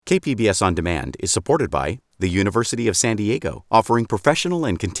KPBS On Demand is supported by the University of San Diego, offering professional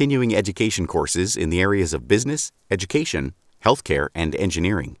and continuing education courses in the areas of business, education, healthcare, and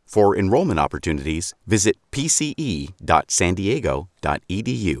engineering. For enrollment opportunities, visit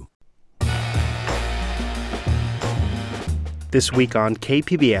pce.sandiego.edu. This week on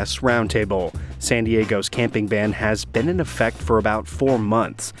KPBS Roundtable, San Diego's camping ban has been in effect for about 4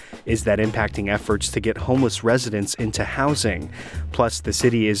 months. Is that impacting efforts to get homeless residents into housing? Plus, the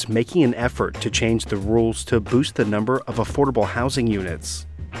city is making an effort to change the rules to boost the number of affordable housing units.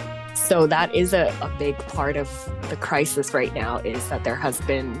 So that is a big part of the crisis right now, is that there has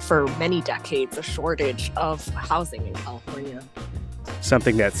been, for many decades, a shortage of housing in California.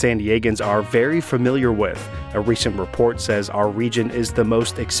 Something that San Diegans are very familiar with. A recent report says our region is the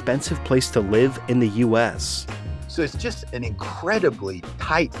most expensive place to live in the U.S. So it's just an incredibly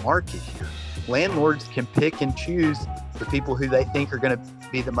tight market here. Landlords can pick and choose the people who they think are going to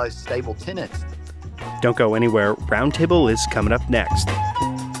be the most stable tenants. Don't go anywhere. Roundtable is coming up next.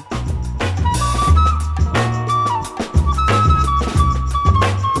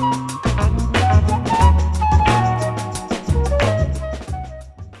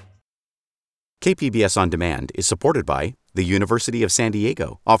 KPBS On Demand is supported by the University of San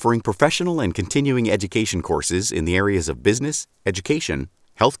Diego, offering professional and continuing education courses in the areas of business, education,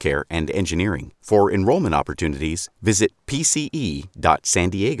 healthcare, and engineering. For enrollment opportunities, visit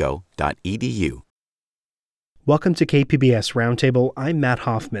pce.sandiego.edu. Welcome to KPBS Roundtable. I'm Matt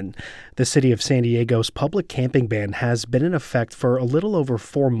Hoffman. The city of San Diego's public camping ban has been in effect for a little over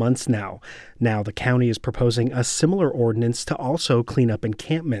 4 months now. Now, the county is proposing a similar ordinance to also clean up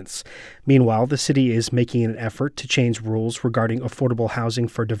encampments. Meanwhile, the city is making an effort to change rules regarding affordable housing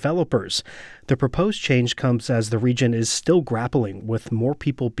for developers. The proposed change comes as the region is still grappling with more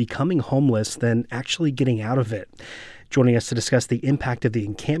people becoming homeless than actually getting out of it. Joining us to discuss the impact of the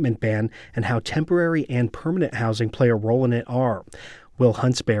encampment ban and how temporary and permanent housing play a role in it are Will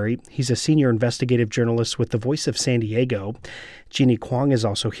Huntsberry. He's a senior investigative journalist with The Voice of San Diego. Jeannie Kwong is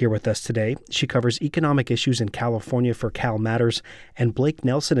also here with us today. She covers economic issues in California for Cal Matters. And Blake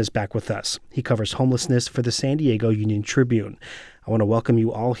Nelson is back with us. He covers homelessness for the San Diego Union Tribune. I want to welcome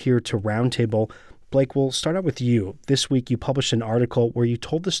you all here to Roundtable. Blake, we'll start out with you. This week, you published an article where you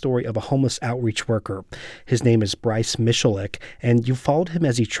told the story of a homeless outreach worker. His name is Bryce Michalik, and you followed him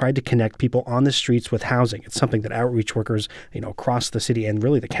as he tried to connect people on the streets with housing. It's something that outreach workers, across the city and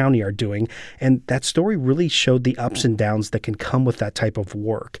really the county are doing. And that story really showed the ups and downs that can come with that type of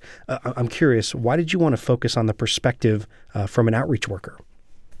work. I'm curious, why did you want to focus on the perspective from an outreach worker?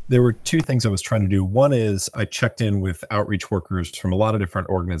 There were 2 things I was trying to do. One is I checked in with outreach workers from a lot of different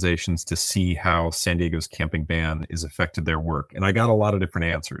organizations to see how San Diego's camping ban has affected their work. And I got a lot of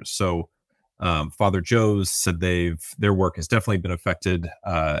different answers. So Father Joe's said their work has definitely been affected.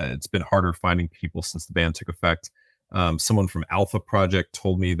 It's been harder finding people since the ban took effect. Someone from Alpha Project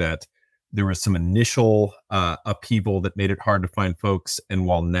told me that there was some initial upheaval that made it hard to find folks. And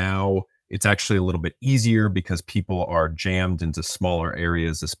while now it's actually a little bit easier because people are jammed into smaller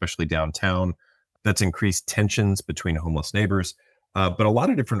areas, especially downtown. That's increased tensions between homeless neighbors. But a lot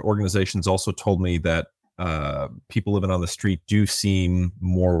of different organizations also told me that people living on the street do seem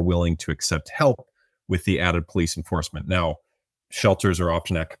more willing to accept help with the added police enforcement. Now, shelters are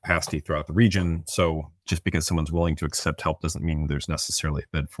often at capacity throughout the region. So just because someone's willing to accept help doesn't mean there's necessarily a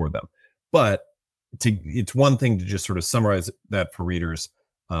bed for them. But it's one thing to just sort of summarize that for readers.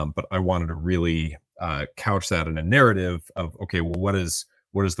 But I wanted to really couch that in a narrative of, okay, well, what is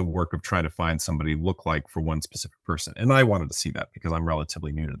the work of trying to find somebody look like for one specific person? And I wanted to see that because I'm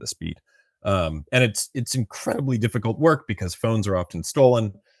relatively new to this beat. And it's incredibly difficult work because phones are often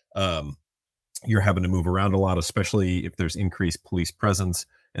stolen. You're having to move around a lot, especially if there's increased police presence.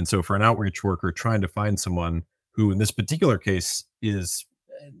 And so for an outreach worker, trying to find someone who in this particular case is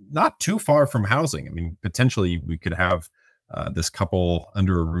not too far from housing. I mean, potentially we could have this couple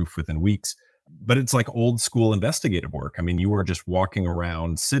under a roof within weeks, but it's like old school investigative work. I mean, you are just walking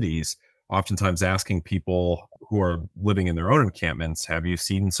around cities, oftentimes asking people who are living in their own encampments, have you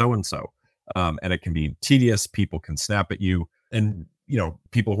seen so-and-so? And it can be tedious. People can snap at you. And,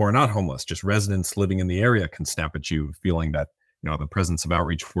 people who are not homeless, just residents living in the area can snap at you, feeling that, the presence of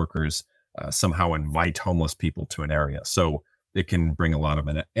outreach workers somehow invite homeless people to an area. So it can bring a lot of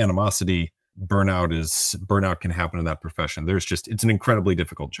animosity. Burnout can happen in that profession. It's an incredibly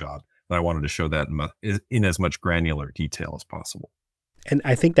difficult job. And I wanted to show that in as much granular detail as possible. And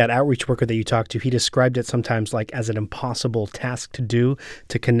I think that outreach worker that you talked to, he described it sometimes like as an impossible task to do,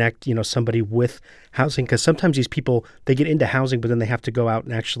 to connect, somebody with housing. Because sometimes these people, they get into housing, but then they have to go out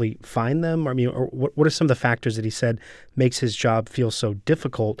and actually find them. Or what are some of the factors that he said makes his job feel so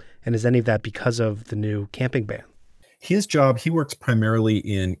difficult? And is any of that because of the new camping ban? His job, he works primarily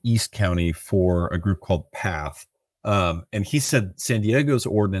in East County for a group called PATH. And he said San Diego's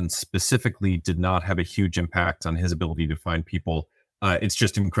ordinance specifically did not have a huge impact on his ability to find people. It's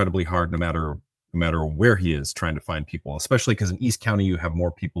just incredibly hard no matter where he is trying to find people, especially because in East County, you have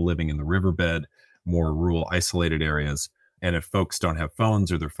more people living in the riverbed, more rural, isolated areas. And if folks don't have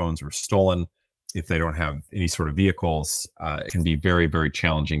phones or their phones were stolen, if they don't have any sort of vehicles, it can be very, very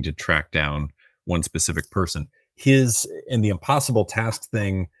challenging to track down one specific person. In the impossible task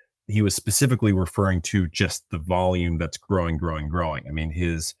thing, he was specifically referring to just the volume that's growing. I mean,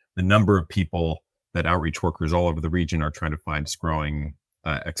 the number of people that outreach workers all over the region are trying to find is growing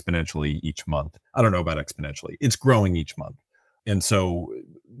exponentially each month. I don't know about exponentially. It's growing each month. And so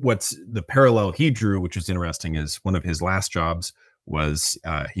what's the parallel he drew, which is interesting, is one of his last jobs was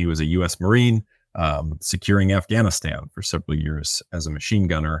he was a U.S. Marine securing Afghanistan for several years as a machine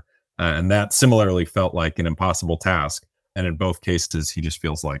gunner. And that similarly felt like an impossible task. And in both cases, he just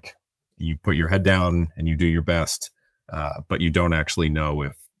feels like you put your head down and you do your best, but you don't actually know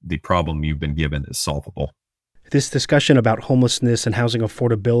if the problem you've been given is solvable. This discussion about homelessness and housing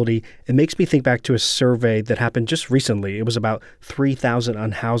affordability, it makes me think back to a survey that happened just recently. It was about 3,000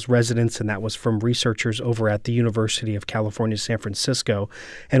 unhoused residents, and that was from researchers over at the University of California, San Francisco.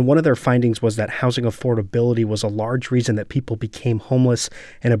 And one of their findings was that housing affordability was a large reason that people became homeless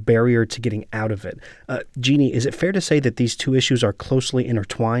and a barrier to getting out of it. Jeannie, is it fair to say that these two issues are closely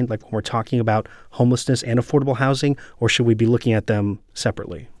intertwined, like when we're talking about homelessness and affordable housing, or should we be looking at them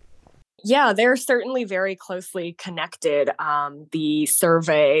separately? Yeah, they're certainly very closely connected. The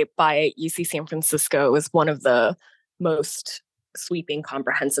survey by UC San Francisco is one of the most sweeping,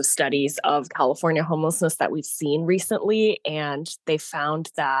 comprehensive studies of California homelessness that we've seen recently. And they found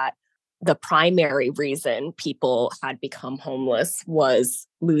that the primary reason people had become homeless was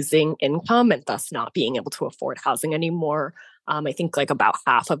losing income and thus not being able to afford housing anymore. I think like about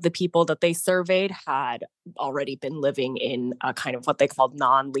half of the people that they surveyed had already been living in a kind of what they called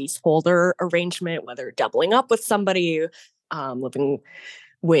non-leaseholder arrangement, whether doubling up with somebody, living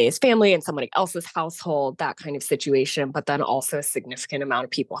with family in somebody else's household, that kind of situation. But then also a significant amount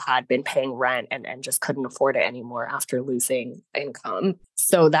of people had been paying rent and just couldn't afford it anymore after losing income.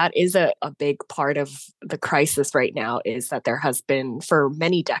 So that is a big part of the crisis right now, is that there has been for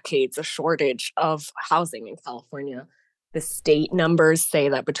many decades a shortage of housing in California. The state numbers say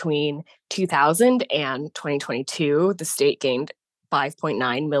that between 2000 and 2022, the state gained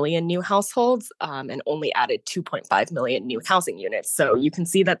 5.9 million new households and only added 2.5 million new housing units. So you can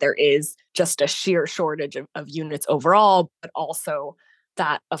see that there is just a sheer shortage of units overall, but also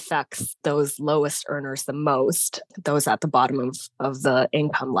that affects those lowest earners the most, those at the bottom of the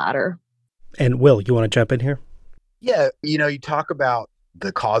income ladder. And Will, you want to jump in here? Yeah, you talk about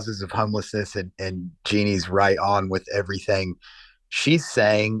the causes of homelessness, and Jeannie's right on with everything she's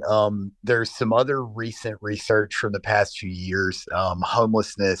saying. There's some other recent research from the past few years.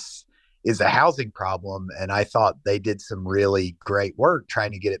 Homelessness is a housing problem, and I thought they did some really great work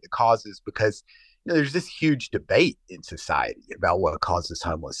trying to get at the causes, because there's this huge debate in society about what causes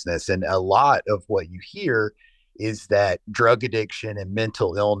homelessness, and a lot of what you hear is that drug addiction and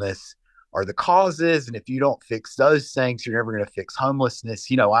mental illness are the causes. And if you don't fix those things, you're never going to fix homelessness.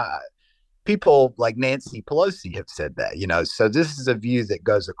 People like Nancy Pelosi have said that, so this is a view that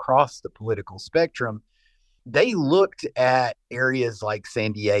goes across the political spectrum. They looked at areas like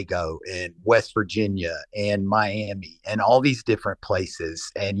San Diego and West Virginia and Miami and all these different places.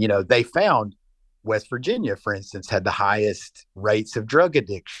 And, they found West Virginia, for instance, had the highest rates of drug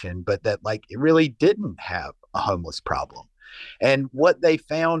addiction, but that it really didn't have a homeless problem. And what they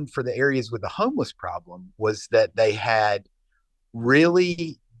found for the areas with a homeless problem was that they had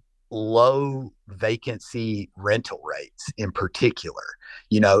really low vacancy rental rates in particular,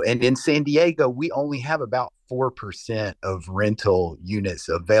 and in San Diego, we only have about 4% of rental units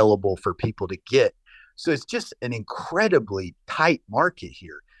available for people to get. So it's just an incredibly tight market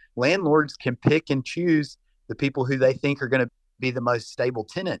here. Landlords can pick and choose the people who they think are going to be the most stable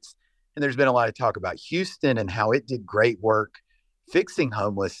tenants. And there's been a lot of talk about Houston and how it did great work fixing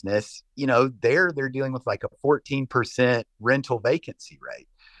homelessness. They're dealing with like a 14% rental vacancy rate.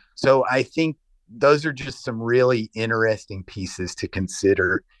 So I think those are just some really interesting pieces to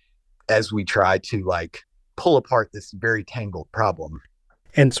consider as we try to pull apart this very tangled problem.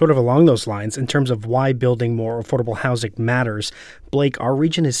 And sort of along those lines, in terms of why building more affordable housing matters, Blake, our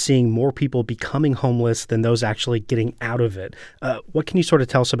region is seeing more people becoming homeless than those actually getting out of it. What can you sort of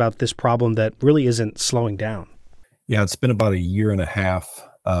tell us about this problem that really isn't slowing down? Yeah, it's been about a year and a half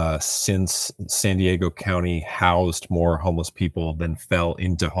since San Diego County housed more homeless people than fell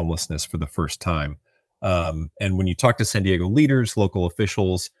into homelessness for the first time. And when you talk to San Diego leaders, local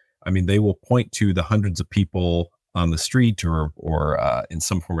officials, I mean, they will point to the hundreds of people on the street or in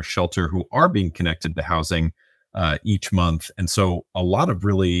some form of shelter who are being connected to housing each month. And so a lot of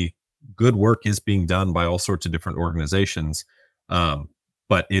really good work is being done by all sorts of different organizations. Um,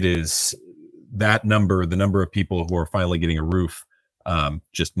 but it is that number, the number of people who are finally getting a roof,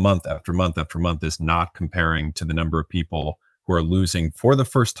 just month after month after month, is not comparing to the number of people who are losing for the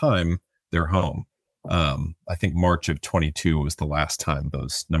first time their home. I think March of 22 was the last time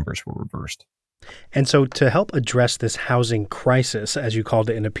those numbers were reversed. And so to help address this housing crisis, as you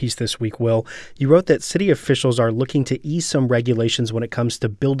called it in a piece this week, Will, you wrote that city officials are looking to ease some regulations when it comes to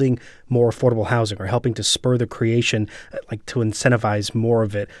building more affordable housing or helping to spur the creation, like to incentivize more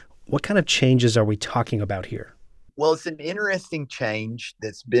of it. What kind of changes are we talking about here? Well, it's an interesting change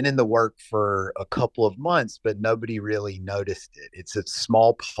that's been in the work for a couple of months, but nobody really noticed it. It's a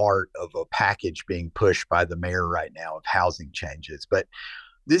small part of a package being pushed by the mayor right now of housing changes. But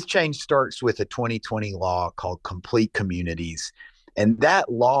this change starts with a 2020 law called Complete Communities. And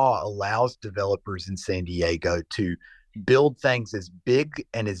that law allows developers in San Diego to build things as big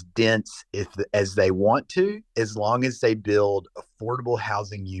and as dense as they want to, as long as they build affordable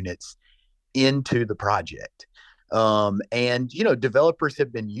housing units into the project. Developers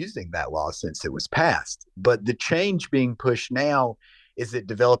have been using that law since it was passed. But the change being pushed now is that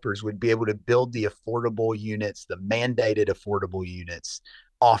developers would be able to build the affordable units, the mandated affordable units,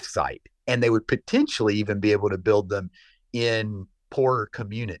 offsite. And they would potentially even be able to build them in poorer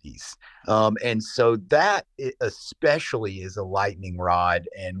communities. And so that especially is a lightning rod.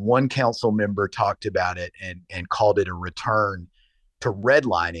 And one council member talked about it and called it a return to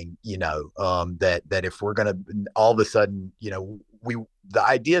redlining, that if we're going to all of a sudden, the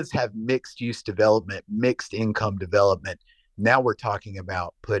ideas have mixed use development, mixed income development. Now we're talking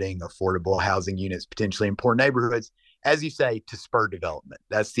about putting affordable housing units potentially in poor neighborhoods, as you say, to spur development.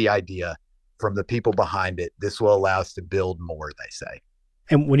 That's the idea from the people behind it. This will allow us to build more, they say.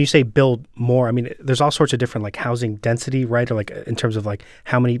 And when you say build more, I mean, there's all sorts of different like housing density, right? Or like in terms of like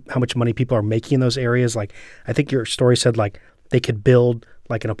how much money people are making in those areas. Like I think your story said like they could build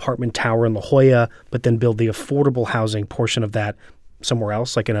like an apartment tower in La Jolla, but then build the affordable housing portion of that somewhere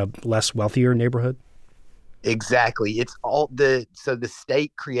else, like in a less wealthier neighborhood. Exactly. So the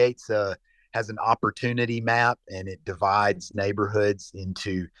state has an opportunity map, and it divides neighborhoods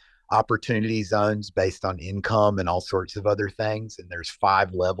into opportunity zones based on income and all sorts of other things. And there's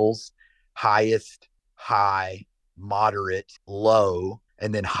 5 levels: highest, high, moderate, low,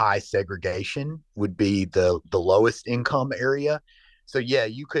 and then high segregation would be the lowest income area. So yeah,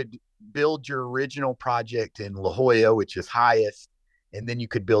 you could build your original project in La Jolla, which is highest, and then you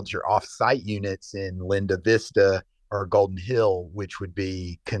could build your off-site units in Linda Vista or Golden Hill, which would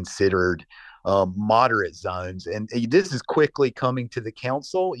be considered moderate zones. And this is quickly coming to the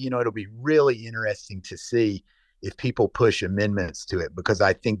council. It'll be really interesting to see if people push amendments to it, because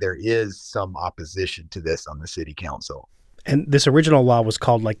I think there is some opposition to this on the city council. And this original law was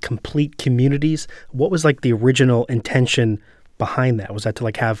called like Complete Communities. What was like the original intention behind that? Was that to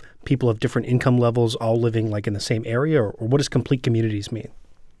like have people of different income levels all living like in the same area, or what does Complete Communities mean?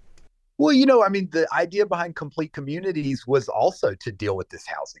 Well, the idea behind Complete Communities was also to deal with this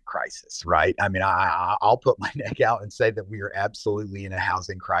housing crisis, right? I mean, I'll put my neck out and say that we are absolutely in a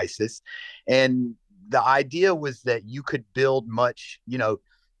housing crisis. And the idea was that you could build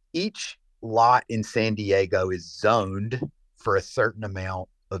each lot in San Diego is zoned for a certain amount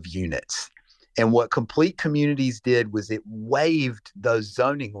of units. And what Complete Communities did was it waived those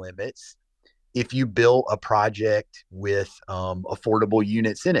zoning limits if you built a project with affordable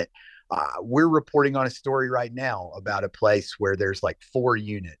units in it. We're reporting on a story right now about a place where there's like 4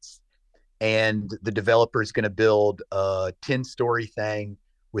 units, and the developer is going to build a 10-story thing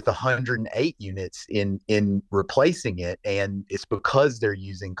with 108 units in replacing it. And it's because they're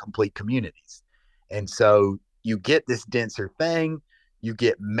using Complete Communities. And so you get this denser thing, you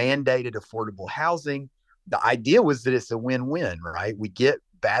get mandated affordable housing. The idea was that it's a win-win, right? We get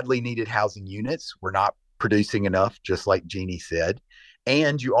badly needed housing units. We're not producing enough, just like Jeannie said.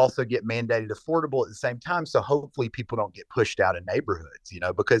 And you also get mandated affordable at the same time. So hopefully people don't get pushed out of neighborhoods,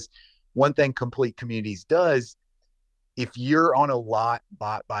 because one thing Complete Communities does, if you're on a lot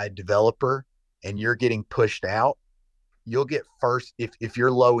bought by a developer and you're getting pushed out, you'll get first, if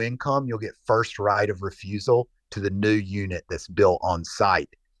you're low income, you'll get first right of refusal to the new unit that's built on site.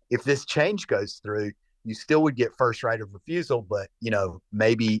 If this change goes through, you still would get first right of refusal, but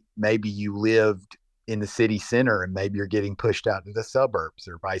maybe you lived in the city center and maybe you're getting pushed out to the suburbs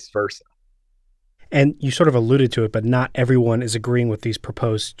or vice versa. And you sort of alluded to it, but not everyone is agreeing with these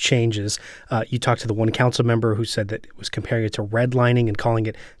proposed changes. You talked to the one council member who said that it was comparing it to redlining and calling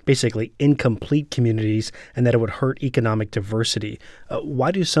it basically incomplete communities and that it would hurt economic diversity.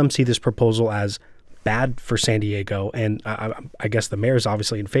 Why do some see this proposal as bad for San Diego? And I guess the mayor is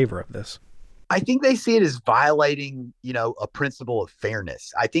obviously in favor of this. I think they see it as violating, a principle of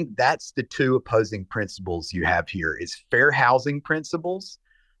fairness. I think that's the two opposing principles you have here is fair housing principles.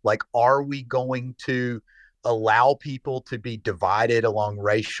 Like, are we going to allow people to be divided along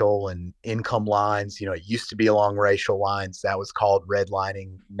racial and income lines? It used to be along racial lines. That was called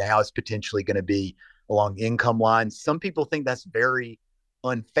redlining. Now it's potentially going to be along income lines. Some people think that's very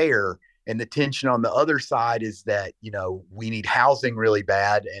unfair. And the tension on the other side is that, we need housing really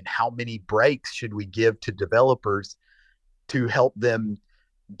bad. And how many breaks should we give to developers to help them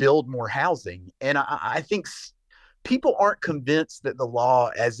build more housing? And I think people aren't convinced that the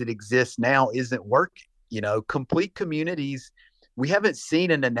law as it exists now isn't working. Complete communities, we haven't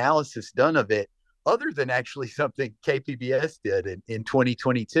seen an analysis done of it other than actually something KPBS did in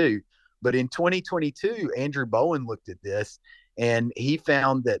 2022. But in 2022, Andrew Bowen looked at this and he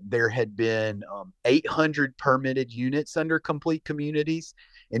found that there had been 800 permitted units under complete communities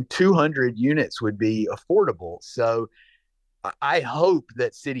and 200 units would be affordable. So I hope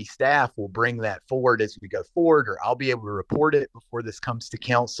that city staff will bring that forward as we go forward, or I'll be able to report it before this comes to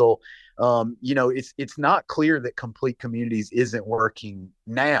council. It's not clear that complete communities isn't working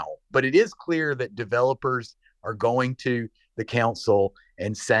now, but it is clear that developers are going to the council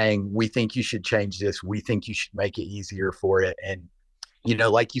and saying, we think you should change this. We think you should make it easier for it. And,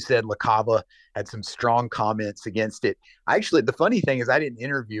 like you said, LaCava had some strong comments against it. Actually, the funny thing is I didn't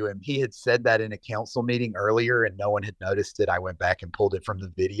interview him. He had said that in a council meeting earlier and no one had noticed it. I went back and pulled it from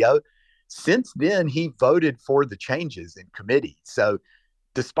the video. Since then, he voted for the changes in committee. So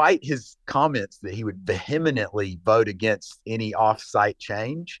despite his comments that he would vehemently vote against any off-site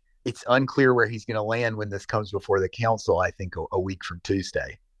change, it's unclear where he's going to land when this comes before the council, I think a week from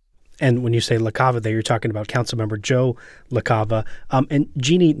Tuesday. And when you say LaCava there, you're talking about Councilmember Joe LaCava. And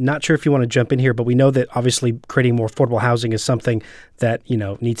Jeannie, not sure if you want to jump in here, but we know that obviously creating more affordable housing is something that,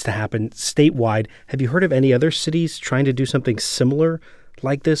 needs to happen statewide. Have you heard of any other cities trying to do something similar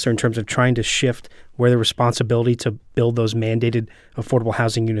like this, or in terms of trying to shift where the responsibility to build those mandated affordable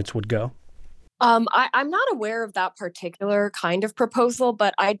housing units would go? I'm not aware of that particular kind of proposal,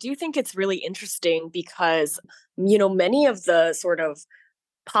 but I do think it's really interesting because, many of the sort of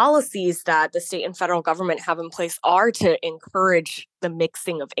policies that the state and federal government have in place are to encourage the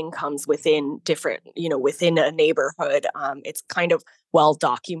mixing of incomes within different, within a neighborhood. It's kind of well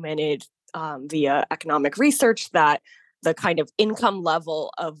documented via economic research that the kind of income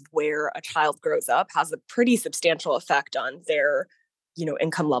level of where a child grows up has a pretty substantial effect on their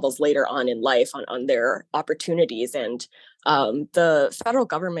income levels later on in life, on their opportunities. And the federal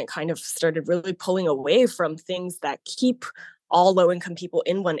government kind of started really pulling away from things that keep all low-income people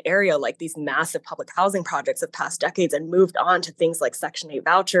in one area, like these massive public housing projects of past decades, and moved on to things like Section 8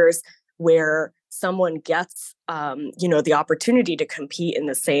 vouchers, where someone gets, the opportunity to compete in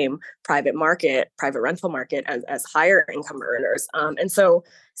the same private rental market as higher income earners. And so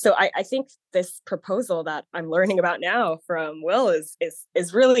I think this proposal that I'm learning about now from Will is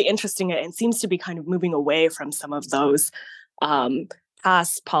really interesting and seems to be kind of moving away from some of those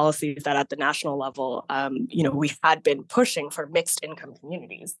past policies that at the national level, we had been pushing for mixed income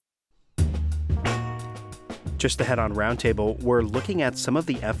communities. Just ahead on Roundtable, we're looking at some of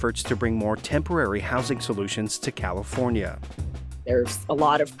the efforts to bring more temporary housing solutions to California. There's a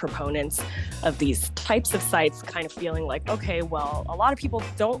lot of proponents of these types of sites kind of feeling like, okay, well, a lot of people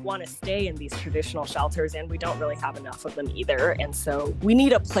don't want to stay in these traditional shelters and we don't really have enough of them either. And so we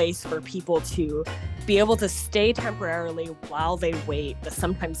need a place for people to be able to stay temporarily while they wait the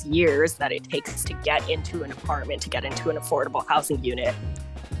sometimes years that it takes to get into an apartment, to get into an affordable housing unit.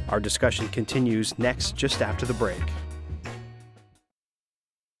 Our discussion continues next, just after the break.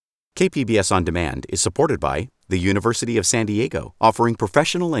 KPBS On Demand is supported by the University of San Diego, offering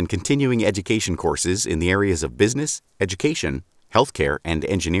professional and continuing education courses in the areas of business, education, healthcare, and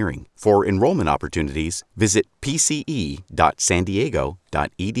engineering. For enrollment opportunities, visit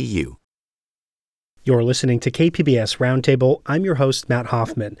pce.sandiego.edu. You're listening to KPBS Roundtable. I'm your host, Matt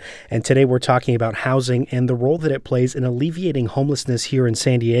Hoffman, and today we're talking about housing and the role that it plays in alleviating homelessness here in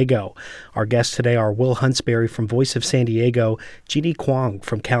San Diego. Our guests today are Will Huntsberry from Voice of San Diego, Jeannie Kwong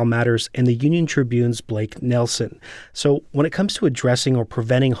from Cal Matters, and the Union Tribune's Blake Nelson. So when it comes to addressing or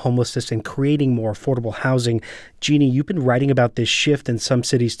preventing homelessness and creating more affordable housing, Jeannie, you've been writing about this shift in some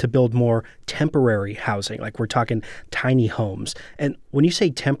cities to build more temporary housing, like we're talking tiny homes. And when you say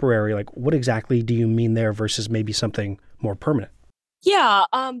temporary, like what exactly do you mean there versus maybe something more permanent? Yeah,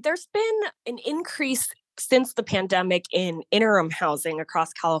 there's been an increase since the pandemic in interim housing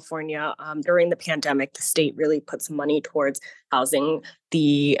across California. During the pandemic, the state really put some money towards housing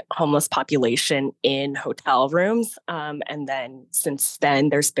the homeless population in hotel rooms. And then since then,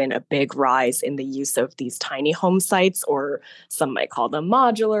 there's been a big rise in the use of these tiny home sites, or some might call them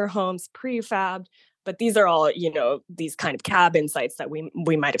modular homes, prefabbed. But these are all, these kind of cabin sites that we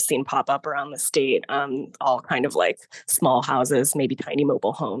might have seen pop up around the state, all kind of like small houses, maybe tiny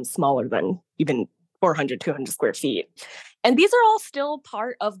mobile homes, smaller than even 400, 200 square feet. And these are all still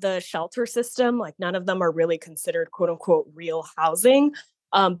part of the shelter system. Like none of them are really considered quote unquote real housing,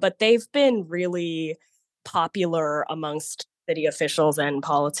 but they've been really popular amongst city officials and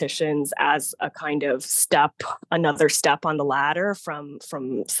politicians as a kind of another step on the ladder from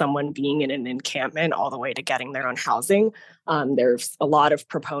someone being in an encampment all the way to getting their own housing. There's a lot of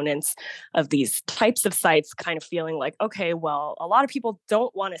proponents of these types of sites kind of feeling like, okay, well, a lot of people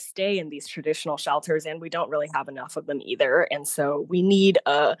don't want to stay in these traditional shelters, and we don't really have enough of them either. And so we need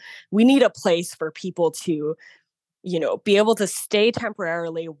a place for people to be able to stay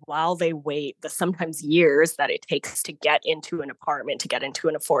temporarily while they wait the sometimes years that it takes to get into an apartment, to get into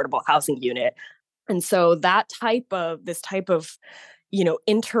an affordable housing unit. And so this type of,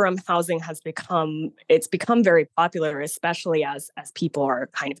 interim housing it's become very popular, especially as people are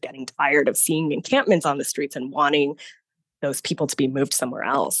kind of getting tired of seeing encampments on the streets and wanting those people to be moved somewhere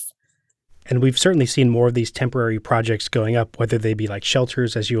else. And we've certainly seen more of these temporary projects going up, whether they be like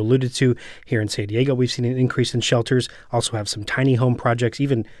shelters, as you alluded to. Here in San Diego, we've seen an increase in shelters, also have some tiny home projects,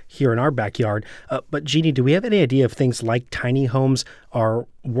 even here in our backyard. But Jeannie, do we have any idea if things like tiny homes are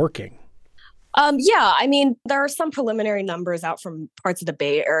working? Yeah, I mean, there are some preliminary numbers out from parts of the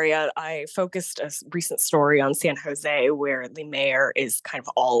Bay Area. I focused a recent story on San Jose, where the mayor is kind of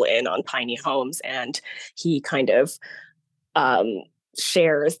all in on tiny homes, and he kind of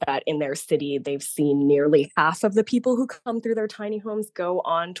shares that in their city, they've seen nearly half of the people who come through their tiny homes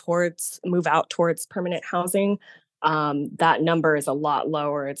move out towards permanent housing. That number is a lot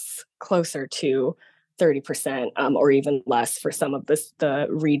lower. It's closer to 30%, or even less for some of the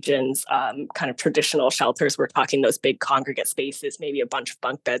region's kind of traditional shelters. We're talking those big congregate spaces, maybe a bunch of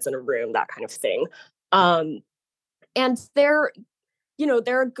bunk beds in a room, that kind of thing. And they're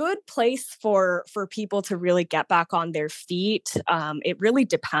a good place for people to really get back on their feet. It really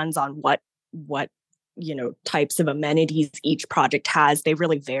depends on what types of amenities each project has. They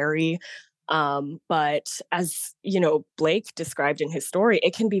really vary. But as, Blake described in his story,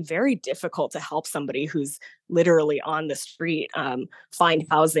 it can be very difficult to help somebody who's literally on the street find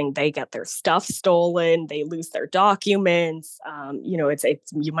housing. They get their stuff stolen, they lose their documents.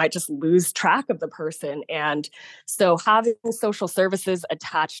 You might just lose track of the person. And so having social services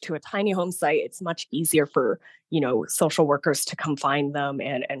attached to a tiny home site, it's much easier for, social workers to come find them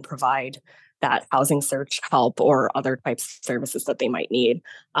and provide that housing search help or other types of services that they might need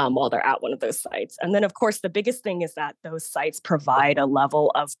while they're at one of those sites. And then, of course, the biggest thing is that those sites provide a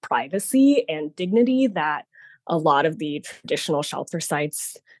level of privacy and dignity that a lot of the traditional shelter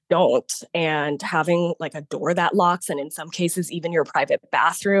sites don't. And having like a door that locks, and in some cases, even your private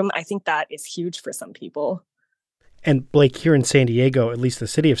bathroom, I think that is huge for some people. And Blake, here in San Diego, at least the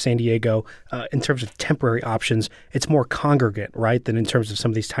city of San Diego, in terms of temporary options, it's more congregate, right, than in terms of some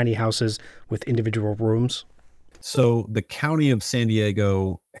of these tiny houses with individual rooms? So the county of San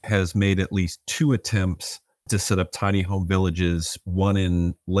Diego has made at least 2 attempts to set up tiny home villages, one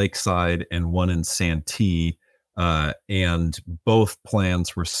in Lakeside and one in Santee. And both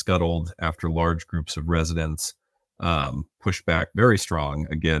plans were scuttled after large groups of residents pushed back very strong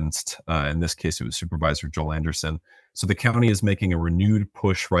against, in this case, it was Supervisor Joel Anderson. So the county is making a renewed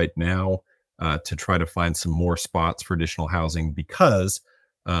push right now to try to find some more spots for additional housing because,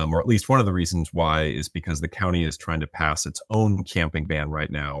 or at least one of the reasons why, is because the county is trying to pass its own camping ban right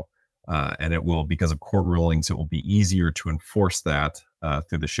now. And it will, because of court rulings, it will be easier to enforce that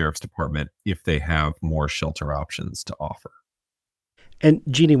through the sheriff's department if they have more shelter options to offer. And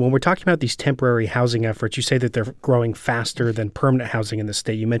Jeannie, when we're talking about these temporary housing efforts, you say that they're growing faster than permanent housing in the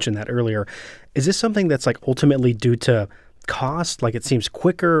state. You mentioned that earlier. Is this something that's like ultimately due to cost? Like it seems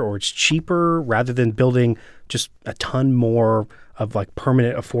quicker or it's cheaper rather than building just a ton more of like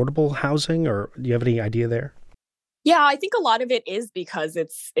permanent affordable housing? Or do you have any idea there? Yeah, I think a lot of it is because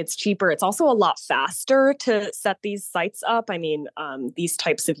it's cheaper. It's also a lot faster to set these sites up. I mean, these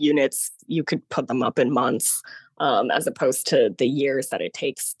types of units, you could put them up in months, as opposed to the years that it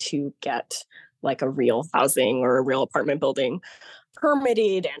takes to get like a real housing or a real apartment building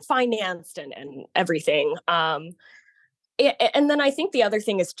permitted and financed and everything. And then I think the other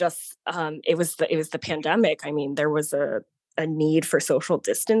thing is just it was the pandemic. I mean, there was a need for social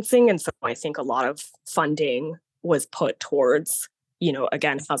distancing, and so I think a lot of funding was put towards,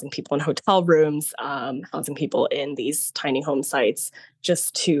 again, housing people in hotel rooms, housing people in these tiny home sites,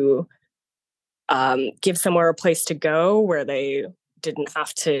 just to give somewhere a place to go where they didn't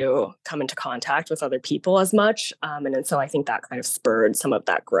have to come into contact with other people as much. And so I think that kind of spurred some of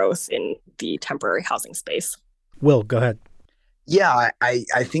that growth in the temporary housing space. Will, go ahead. Yeah,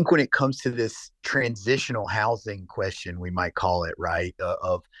 I think when it comes to this transitional housing question, we might call it, right,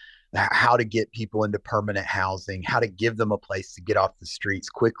 of how to get people into permanent housing, how to give them a place to get off the streets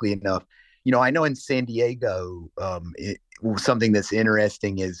quickly enough. I know in San Diego, something that's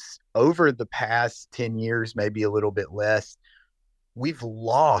interesting is over the past 10 years, maybe a little bit less, we've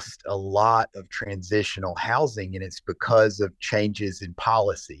lost a lot of transitional housing, and it's because of changes in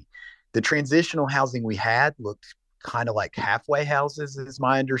policy. The transitional housing we had looked kind of like halfway houses, is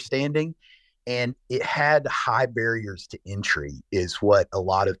my understanding. And it had high barriers to entry, is what a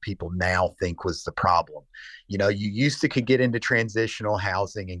lot of people now think was the problem. You used to could get into transitional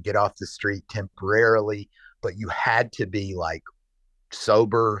housing and get off the street temporarily, but you had to be like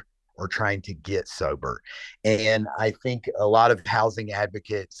sober or trying to get sober. And I think a lot of housing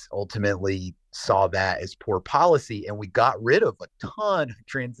advocates ultimately saw that as poor policy. And we got rid of a ton of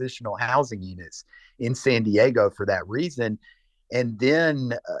transitional housing units in San Diego for that reason. And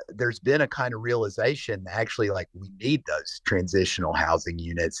then there's been a kind of realization, actually, like we need those transitional housing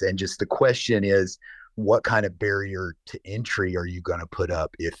units. And just the question is, what kind of barrier to entry are you going to put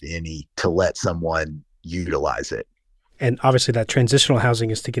up, if any, to let someone utilize it? And obviously that transitional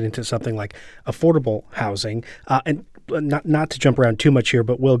housing is to get into something like affordable housing. And not to jump around too much here,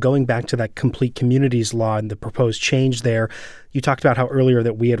 but Will, going back to that complete communities law and the proposed change there, you talked about how earlier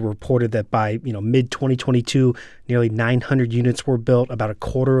that we had reported that by mid 2022, nearly 900 units were built. About a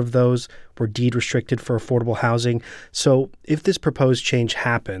quarter of those were deed restricted for affordable housing. So if this proposed change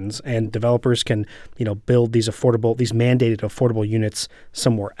happens and developers can build these mandated affordable units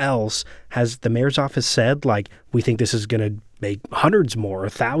somewhere else, has the mayor's office said like we think this is going to make hundreds more or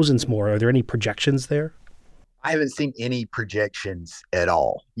thousands more? Are there any projections there? I haven't seen any projections at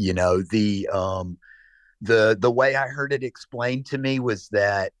all. The way I heard it explained to me was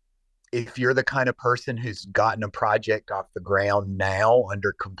that if you're the kind of person who's gotten a project off the ground now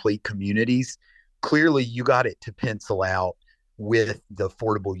under complete communities, clearly you got it to pencil out with the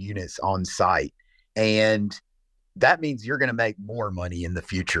affordable units on site. And that means you're going to make more money in the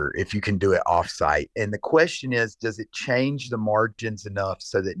future if you can do it off site. And the question is, does it change the margins enough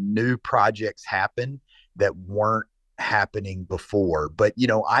so that new projects happen that weren't happening before? But,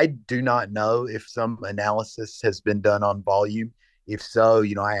 I do not know if some analysis has been done on volume. If so,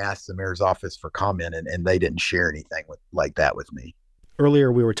 I asked the mayor's office for comment and they didn't share anything like that with me.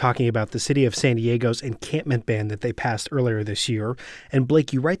 Earlier, we were talking about the city of San Diego's encampment ban that they passed earlier this year. And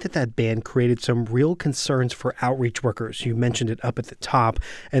Blake, you write that ban created some real concerns for outreach workers. You mentioned it up at the top.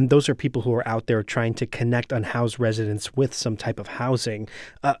 And those are people who are out there trying to connect unhoused residents with some type of housing.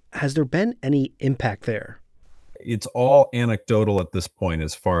 Has there been any impact there? It's all anecdotal at this point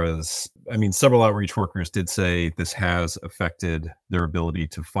as far as, several outreach workers did say this has affected their ability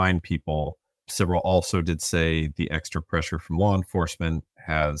to find people. Several also did say the extra pressure from law enforcement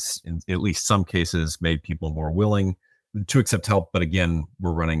has, in at least some cases, made people more willing to accept help. But again,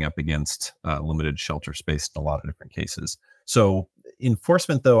 we're running up against limited shelter space in a lot of different cases. So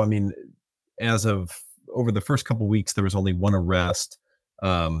enforcement, though, as of over the first couple of weeks, there was only one arrest,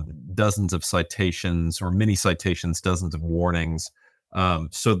 dozens of citations or mini citations, dozens of warnings.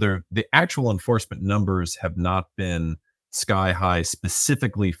 So the actual enforcement numbers have not been sky high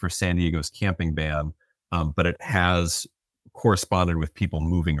specifically for San Diego's camping ban, but it has corresponded with people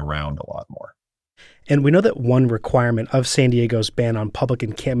moving around a lot more. And we know that one requirement of San Diego's ban on public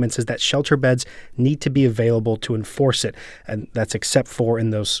encampments is that shelter beds need to be available to enforce it. And that's except for in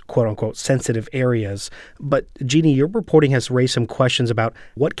those quote unquote sensitive areas. But Jeannie, your reporting has raised some questions about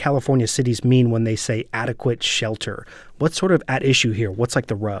what California cities mean when they say adequate shelter. What's sort of at issue here? What's like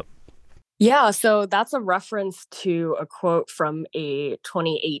the rub? Yeah, so that's a reference to a quote from a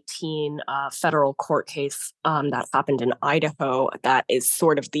 2018 federal court case that happened in Idaho. That is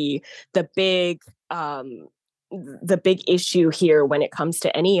sort of the big the big issue here when it comes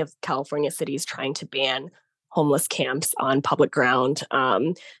to any of California cities trying to ban homeless camps on public ground.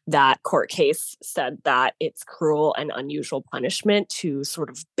 That court case said that it's cruel and unusual punishment to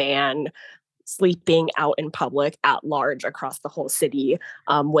sort of ban sleeping out in public at large across the whole city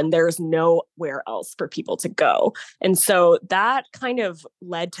when there's nowhere else for people to go. And so that kind of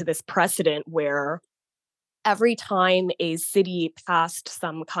led to this precedent where every time a city passed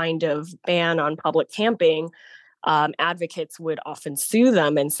some kind of ban on public camping, advocates would often sue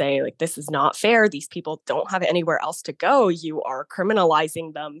them and say, like, this is not fair. These people don't have anywhere else to go. You are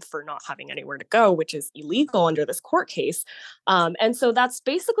criminalizing them for not having anywhere to go, which is illegal under this court case. And so that's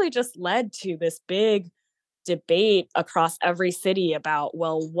basically just led to this big debate across every city about,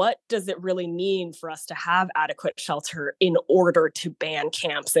 well, what does it really mean for us to have adequate shelter in order to ban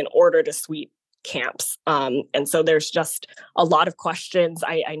camps, in order to sweep camps? And so there's just a lot of questions.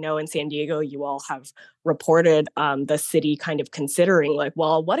 I know in San Diego, you all have reported the city kind of considering, like,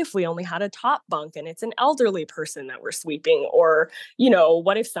 well, what if we only had a top bunk and it's an elderly person that we're sweeping? Or,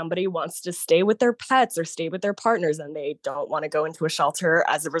 what if somebody wants to stay with their pets or stay with their partners and they don't want to go into a shelter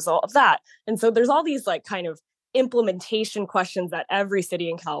as a result of that? And so there's all these like kind of implementation questions that every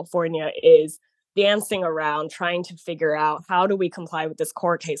city in California is dancing around, trying to figure out, how do we comply with this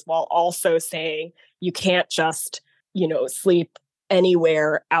court case while also saying you can't just, sleep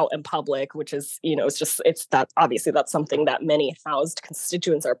anywhere out in public, which is, it's that obviously that's something that many housed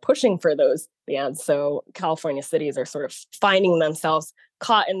constituents are pushing for those bans. So California cities are sort of finding themselves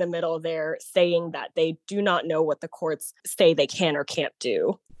caught in the middle there, saying that they do not know what the courts say they can or can't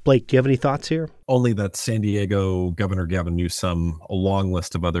do. Blake, do you have any thoughts here? Only that San Diego Governor Gavin Newsom, a long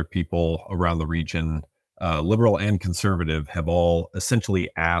list of other people around the region, liberal and conservative, have all essentially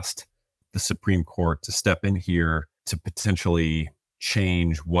asked the Supreme Court to step in here to potentially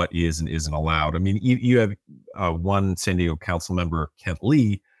change what is and isn't allowed. I mean, you have one San Diego council member, Kent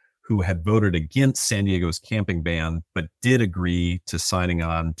Lee, who had voted against San Diego's camping ban, but did agree to signing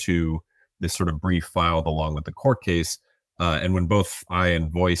on to this sort of brief filed along with the court case. And when both I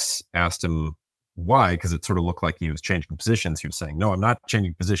and Voice asked him why, because it sort of looked like he was changing positions, he was saying, no, I'm not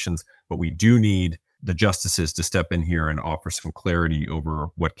changing positions, but we do need the justices to step in here and offer some clarity over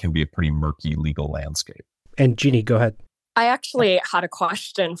what can be a pretty murky legal landscape. And Jeannie, go ahead. I actually had a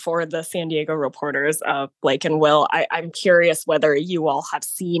question for the San Diego reporters, Blake and Will. I'm curious whether you all have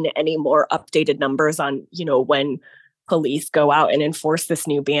seen any more updated numbers on, when police go out and enforce this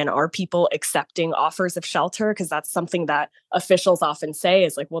new ban. Are people accepting offers of shelter? Because that's something that officials often say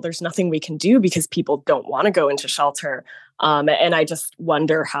is like, well, there's nothing we can do because people don't want to go into shelter. And I just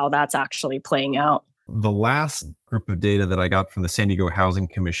wonder how that's actually playing out. The last group of data that I got from the San Diego Housing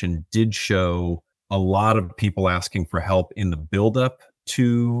Commission did show a lot of people asking for help in the buildup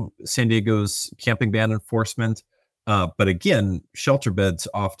to San Diego's camping ban enforcement. But again, shelter beds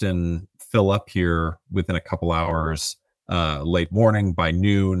often fill up here within a couple hours, late morning, by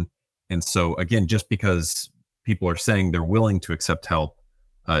noon. And so again, just because people are saying they're willing to accept help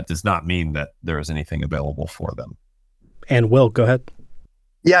does not mean that there is anything available for them. And Will, go ahead.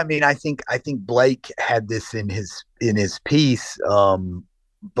 Yeah, I mean, I think Blake had this in his piece,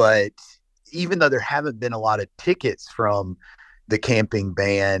 but even though there haven't been a lot of tickets from the camping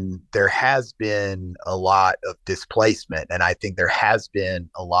ban, there has been a lot of displacement. And I think there has been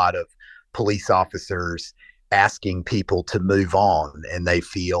a lot of police officers asking people to move on, and they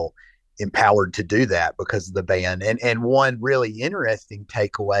feel empowered to do that because of the ban. And one really interesting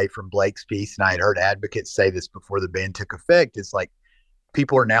takeaway from Blake's piece, and I had heard advocates say this before the ban took effect, is like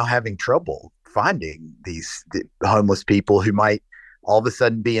people are now having trouble finding these homeless people who might all of a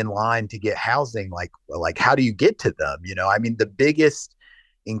sudden be in line to get housing. Like how do you get to them? I mean, the biggest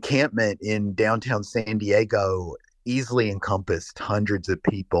encampment in downtown San Diego easily encompassed hundreds of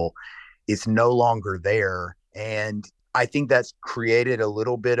people. It's no longer there. And I think that's created a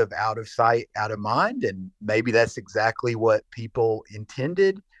little bit of out of sight, out of mind. And maybe that's exactly what people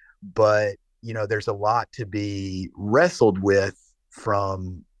intended. But, there's a lot to be wrestled with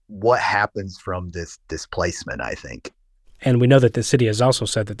from what happens from this displacement, I think. And we know that the city has also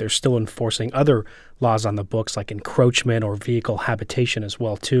said that they're still enforcing other laws on the books like encroachment or vehicle habitation as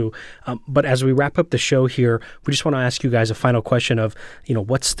well, too. But as we wrap up the show here, we just want to ask you guys a final question of,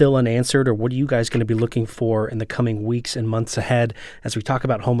 what's still unanswered, or what are you guys going to be looking for in the coming weeks and months ahead as we talk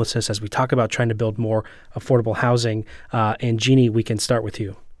about homelessness, as we talk about trying to build more affordable housing. And Jeannie, we can start with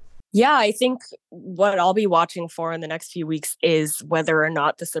you. Yeah, I think what I'll be watching for in the next few weeks is whether or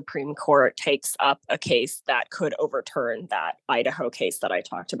not the Supreme Court takes up a case that could overturn that Idaho case that I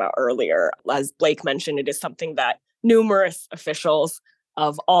talked about earlier. As Blake mentioned, it is something that numerous officials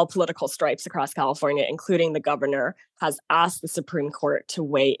of all political stripes across California, including the governor, has asked the Supreme Court to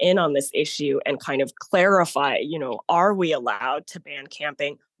weigh in on this issue and kind of clarify, are we allowed to ban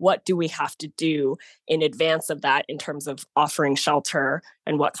camping? What do we have to do in advance of that in terms of offering shelter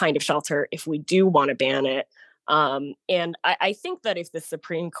and what kind of shelter if we do want to ban it? And I think that if the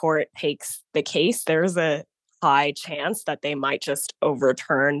Supreme Court takes the case, there's a high chance that they might just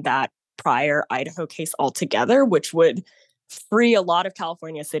overturn that prior Idaho case altogether, which would free a lot of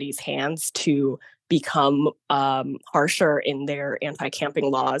California cities' hands to become harsher in their anti-camping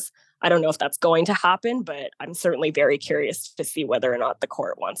laws. I don't know if that's going to happen, but I'm certainly very curious to see whether or not the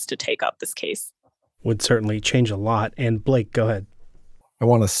court wants to take up this case. Would certainly change a lot. And Blake, go ahead. I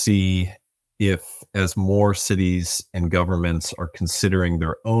want to see if, as more cities and governments are considering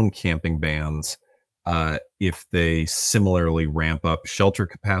their own camping bans, if they similarly ramp up shelter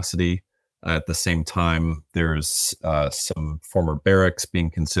capacity. At the same time, there's some former barracks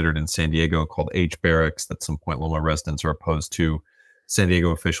being considered in San Diego called H barracks that some Point Loma residents are opposed to. San Diego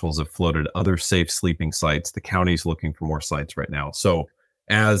officials have floated other safe sleeping sites. The county's looking for more sites right now. So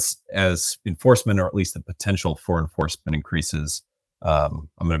as enforcement, or at least the potential for enforcement, increases, I'm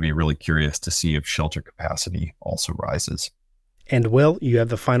going to be really curious to see if shelter capacity also rises. And Will, you have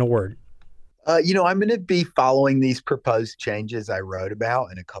the final word. I'm going to be following these proposed changes I wrote about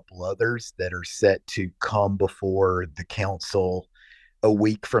and a couple others that are set to come before the council a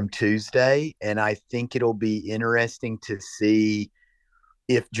week from Tuesday. And I think it'll be interesting to see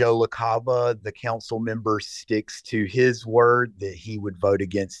if Joe LaCava, the council member, sticks to his word that he would vote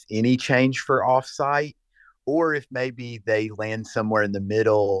against any change for offsite, or if maybe they land somewhere in the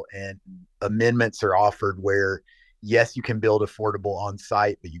middle and amendments are offered where, yes, you can build affordable on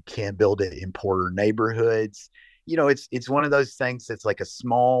site, but you can't build it in poorer neighborhoods. It's one of those things that's like a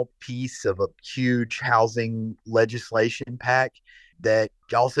small piece of a huge housing legislation pack that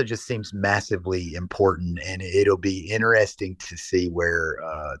also just seems massively important. And it'll be interesting to see where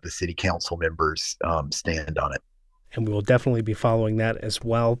the city council members stand on it. And we will definitely be following that as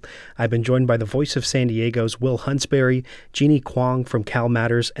well. I've been joined by the voice of San Diego's Will Huntsberry, Jeannie Kwong from Cal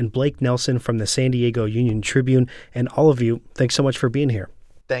Matters, and Blake Nelson from the San Diego Union Tribune. And all of you, thanks so much for being here.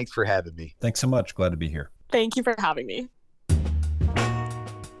 Thanks for having me. Thanks so much. Glad to be here. Thank you for having me.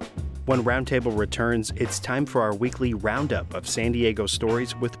 When Roundtable returns, it's time for our weekly roundup of San Diego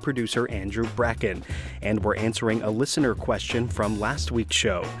stories with producer Andrew Bracken. And we're answering a listener question from last week's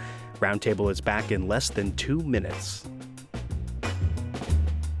show. Roundtable is back in less than 2 minutes.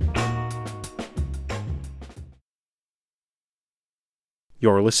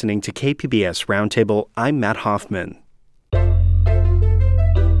 You're listening to KPBS Roundtable. I'm Matt Hoffman.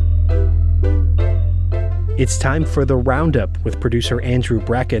 It's time for the Roundup with producer Andrew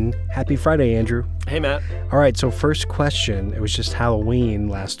Bracken. Happy Friday, Andrew. Hey, Matt. All right, so first question. It was just Halloween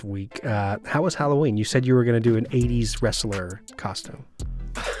last week. How was Halloween? You said you were going to do an 80s wrestler costume.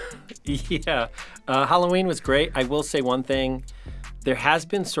 Yeah, Halloween was great. I will say one thing. There has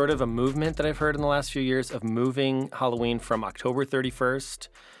been sort of a movement that I've heard in the last few years of moving Halloween from October 31st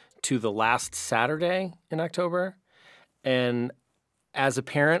to the last Saturday in October. And as a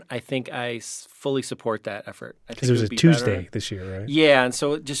parent, I think I fully support that effort. Because it was a Tuesday this year, right? Yeah, and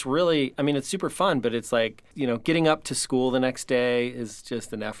so it just really, it's super fun, but it's like, getting up to school the next day is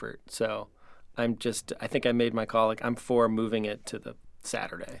just an effort. So I think I made my call. Like, I'm for moving it to the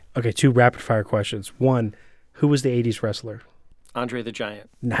Saturday. Okay, 2 rapid-fire questions. 1, who was the 80s wrestler? Andre the Giant.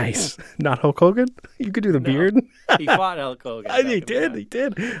 Nice. Not Hulk Hogan? You could do the beard? He fought Hulk Hogan. He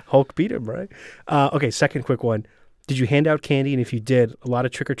did. Hulk beat him, right? Okay, second quick one. Did you hand out candy? And if you did, a lot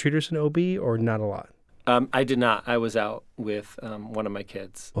of trick-or-treaters in OB or not a lot? I did not. I was out with one of my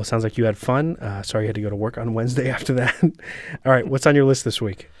kids. Well, it sounds like you had fun. Sorry you had to go to work on Wednesday after that. All right, what's on your list this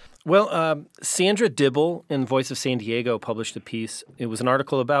week? Well, Sandra Dibble in Voice of San Diego published a piece. It was an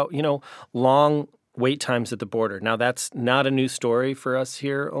article about, long wait times at the border. Now, that's not a new story for us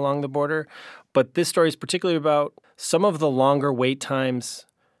here along the border, but this story is particularly about some of the longer wait times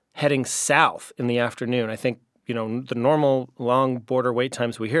heading south in the afternoon. I think, the normal long border wait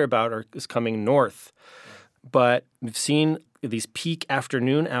times we hear about is coming north, but we've seen these peak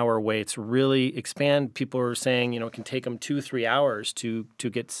afternoon hour waits really expand. People are saying, it can take them 2-3 hours to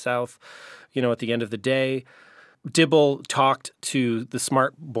get south, at the end of the day. Dibble talked to the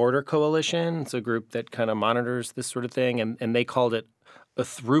Smart Border Coalition. It's a group that kind of monitors this sort of thing, and they called it a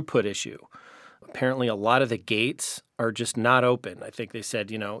throughput issue. Apparently, a lot of the gates are just not open. I think they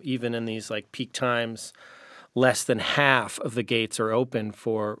said, even in these like peak times, less than half of the gates are open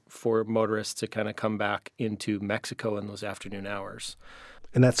for motorists to kind of come back into Mexico in those afternoon hours.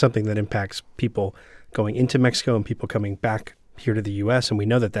 And that's something that impacts people going into Mexico and people coming back here to the U.S. And we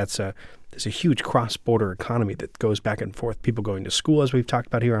know that there's a huge cross-border economy that goes back and forth. People going to school, as we've talked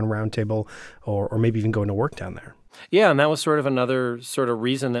about here on Roundtable, or maybe even going to work down there. Yeah, and that was sort of another sort of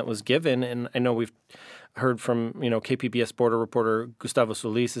reason that was given. And I know we've heard from, KPBS border reporter Gustavo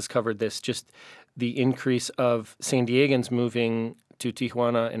Solis has covered this, just the increase of San Diegans moving to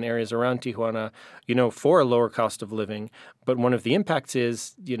Tijuana and areas around Tijuana, for a lower cost of living. But one of the impacts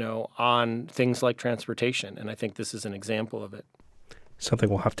is, on things like transportation. And I think this is an example of it. Something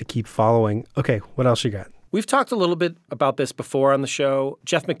we'll have to keep following. Okay, what else you got? We've talked a little bit about this before on the show.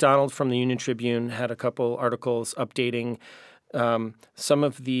 Jeff McDonald from the Union Tribune had a couple articles updating some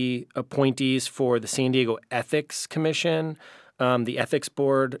of the appointees for the San Diego Ethics Commission, the Ethics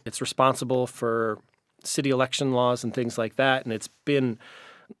Board. It's responsible for city election laws and things like that. And it's been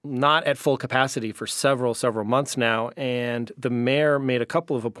not at full capacity for several months now. And the mayor made a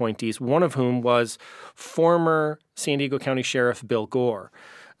couple of appointees, one of whom was former San Diego County Sheriff Bill Gore.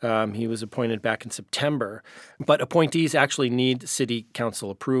 He was appointed back in September. But appointees actually need city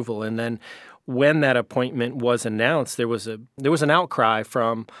council approval. And then when that appointment was announced, there was an outcry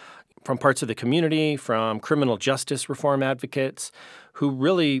from parts of the community, from criminal justice reform advocates, who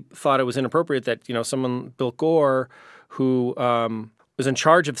really thought it was inappropriate that, someone, Bill Gore, who was in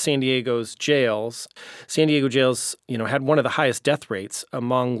charge of San Diego's jails. San Diego jails, had one of the highest death rates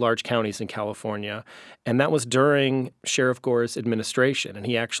among large counties in California. And that was during Sheriff Gore's administration. And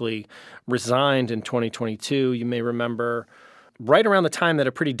he actually resigned in 2022. You may remember right around the time that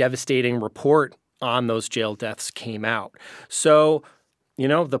a pretty devastating report on those jail deaths came out. So,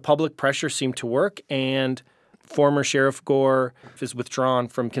 the public pressure seemed to work, and former Sheriff Gore is withdrawn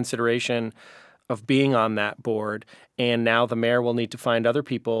from consideration of being on that board, and now the mayor will need to find other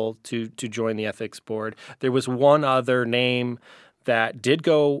people to join the ethics board. There was one other name that did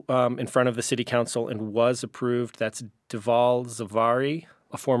go in front of the city council and was approved. That's Deval Zavari,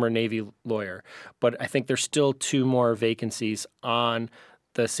 a former Navy lawyer. But I think there's still two more vacancies on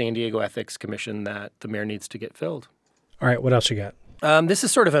the San Diego Ethics Commission that the mayor needs to get filled. All right, what else you got? This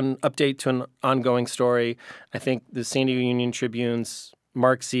is sort of an update to an ongoing story. I think the San Diego Union Tribune's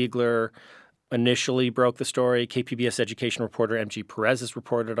Mark Ziegler initially broke the story. KPBS education reporter M.G. Perez has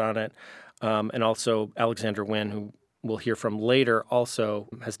reported on it. And also Alexander Nguyen, who we'll hear from later, also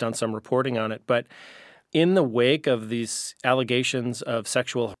has done some reporting on it. But in the wake of these allegations of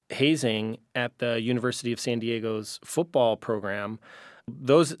sexual hazing at the University of San Diego's football program,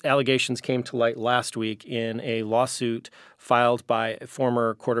 those allegations came to light last week in a lawsuit filed by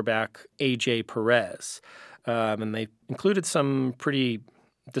former quarterback A.J. Perez. And they included some pretty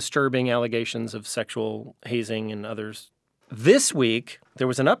disturbing allegations of sexual hazing and others. This week, there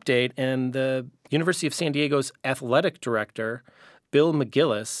was an update, and the University of San Diego's athletic director, Bill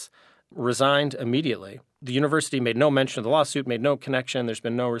McGillis, resigned immediately. The university made no mention of the lawsuit, made no connection. There's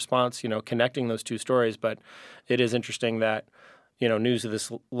been no response, connecting those two stories. But it is interesting that, news of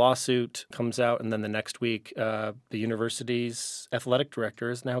this lawsuit comes out, and then the next week, the university's athletic director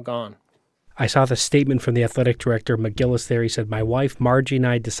is now gone. I saw the statement from the athletic director, McGillis, there. He said, "My wife, Margie, and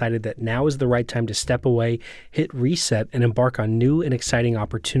I decided that now is the right time to step away, hit reset, and embark on new and exciting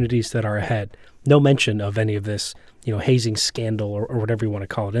opportunities that are ahead." No mention of any of this, hazing scandal or whatever you want to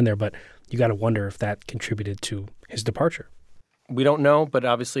call it in there, but you got to wonder if that contributed to his departure. We don't know, but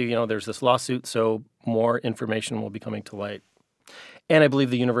obviously, there's this lawsuit, so more information will be coming to light. And I believe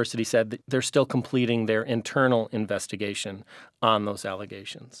the university said that they're still completing their internal investigation on those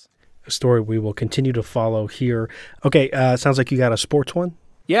allegations. A story we will continue to follow here. Okay, sounds like you got a sports one?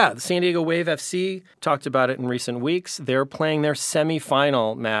 Yeah, the San Diego Wave FC, talked about it in recent weeks. They're playing their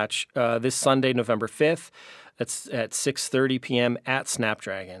semifinal match this Sunday, November 5th. That's at 6:30 p.m. at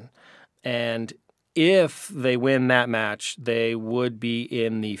Snapdragon. And if they win that match, they would be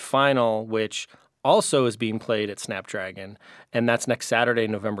in the final, which also is being played at Snapdragon, and that's next Saturday,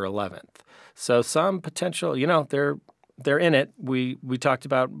 November 11th. So some potential, they're in it. We talked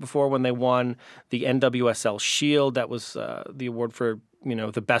about before when they won the NWSL Shield. That was the award for,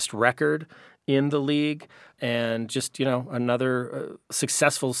 the best record in the league. And just, another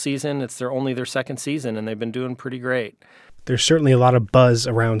successful season. It's only their second season, and they've been doing pretty great. There's certainly a lot of buzz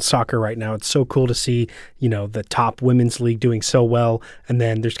around soccer right now. It's so cool to see, the top women's league doing so well. And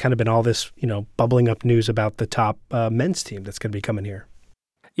then there's kind of been all this, bubbling up news about the top men's team that's going to be coming here.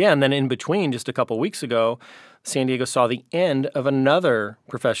 Yeah, and then in between, just a couple weeks ago, San Diego saw the end of another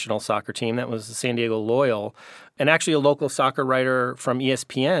professional soccer team. That was the San Diego Loyal. And actually, a local soccer writer from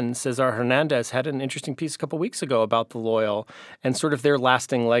ESPN, Cesar Hernandez, had an interesting piece a couple weeks ago about the Loyal and sort of their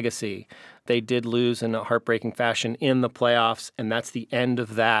lasting legacy. They did lose in a heartbreaking fashion in the playoffs, and that's the end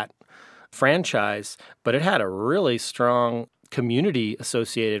of that franchise. But it had a really strong community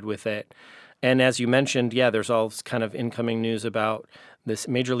associated with it. And as you mentioned, yeah, there's all this kind of incoming news about this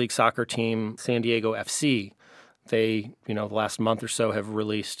Major League Soccer team, San Diego FC. They, the last month or so have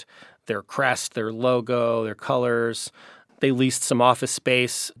released their crest, their logo, their colors. They leased some office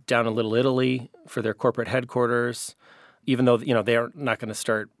space down in Little Italy for their corporate headquarters, even though, they are not going to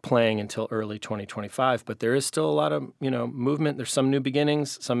start playing until early 2025. But there is still a lot of, movement. There's some new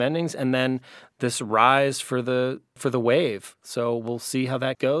beginnings, some endings, and then this rise for the wave. So we'll see how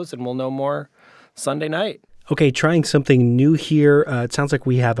that goes, and we'll know more Sunday night. Okay, trying something new here. It sounds like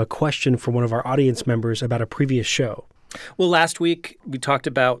we have a question from one of our audience members about a previous show. Well, last week we talked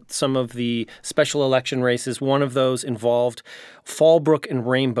about some of the special election races. One of those involved Fallbrook and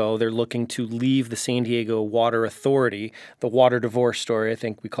Rainbow. They're looking to leave the San Diego Water Authority, the water divorce story, I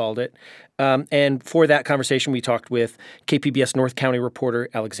think we called it. And for that conversation, we talked with KPBS North County reporter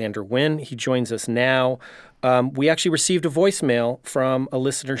Alexander Nguyen. He joins us now. We actually received a voicemail from a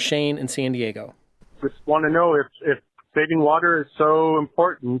listener, Shane, in San Diego. Just want to know if saving water is so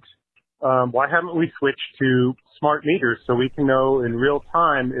important, why haven't we switched to smart meters so we can know in real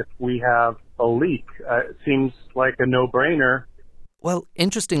time if we have a leak? It seems like a no-brainer. Well,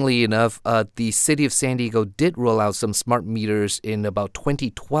 interestingly enough, the city of San Diego did roll out some smart meters in about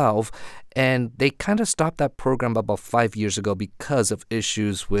 2012, and they kind of stopped that program about 5 years ago because of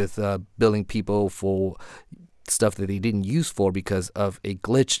issues with billing people for stuff that they didn't use for because of a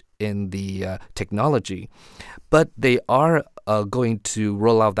glitch in the technology. But they are going to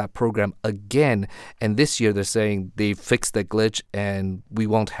roll out that program again. And this year they're saying they fixed the glitch and we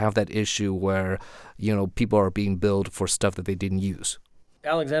won't have that issue where, people are being billed for stuff that they didn't use.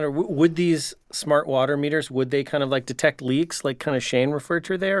 Alexander, would these smart water meters, would they kind of like detect leaks like kind of Shane referred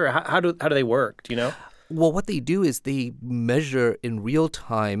to there? Or how do they work? Do you know? Well, what they do is they measure in real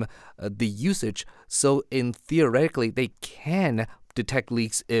time the usage. So theoretically, they can detect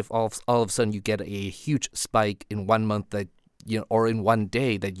leaks if all of a sudden you get a huge spike in 1 month that or in one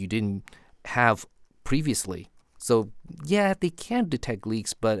day that you didn't have previously. So yeah, they can detect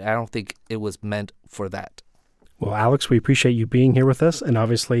leaks, but I don't think it was meant for that. Well, Alex, we appreciate you being here with us, and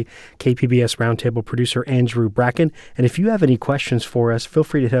obviously KPBS Roundtable producer Andrew Bracken. And if you have any questions for us, feel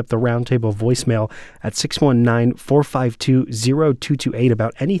free to hit up the Roundtable voicemail at 619-452-0228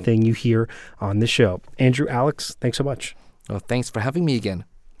 about anything you hear on the show. Andrew, Alex, thanks so much. Well, thanks for having me again.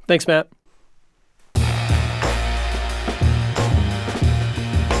 Thanks, Matt.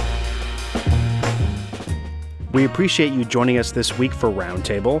 We appreciate you joining us this week for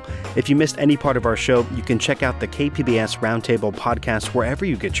Roundtable. If you missed any part of our show, you can check out the KPBS Roundtable podcast wherever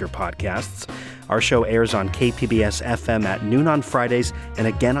you get your podcasts. Our show airs on KPBS FM at noon on Fridays and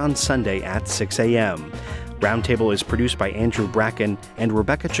again on Sunday at 6 a.m. Roundtable is produced by Andrew Bracken, and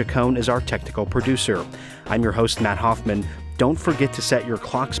Rebecca Chacon is our technical producer. I'm your host, Matt Hoffman. Don't forget to set your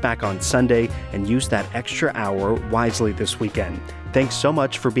clocks back on Sunday and use that extra hour wisely this weekend. Thanks so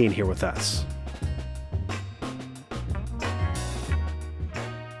much for being here with us.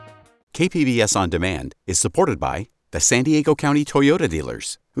 KPBS On Demand is supported by the San Diego County Toyota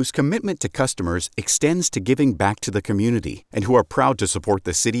dealers, whose commitment to customers extends to giving back to the community and who are proud to support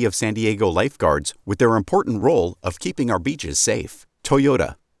the City of San Diego lifeguards with their important role of keeping our beaches safe.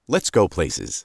 Toyota, let's go places.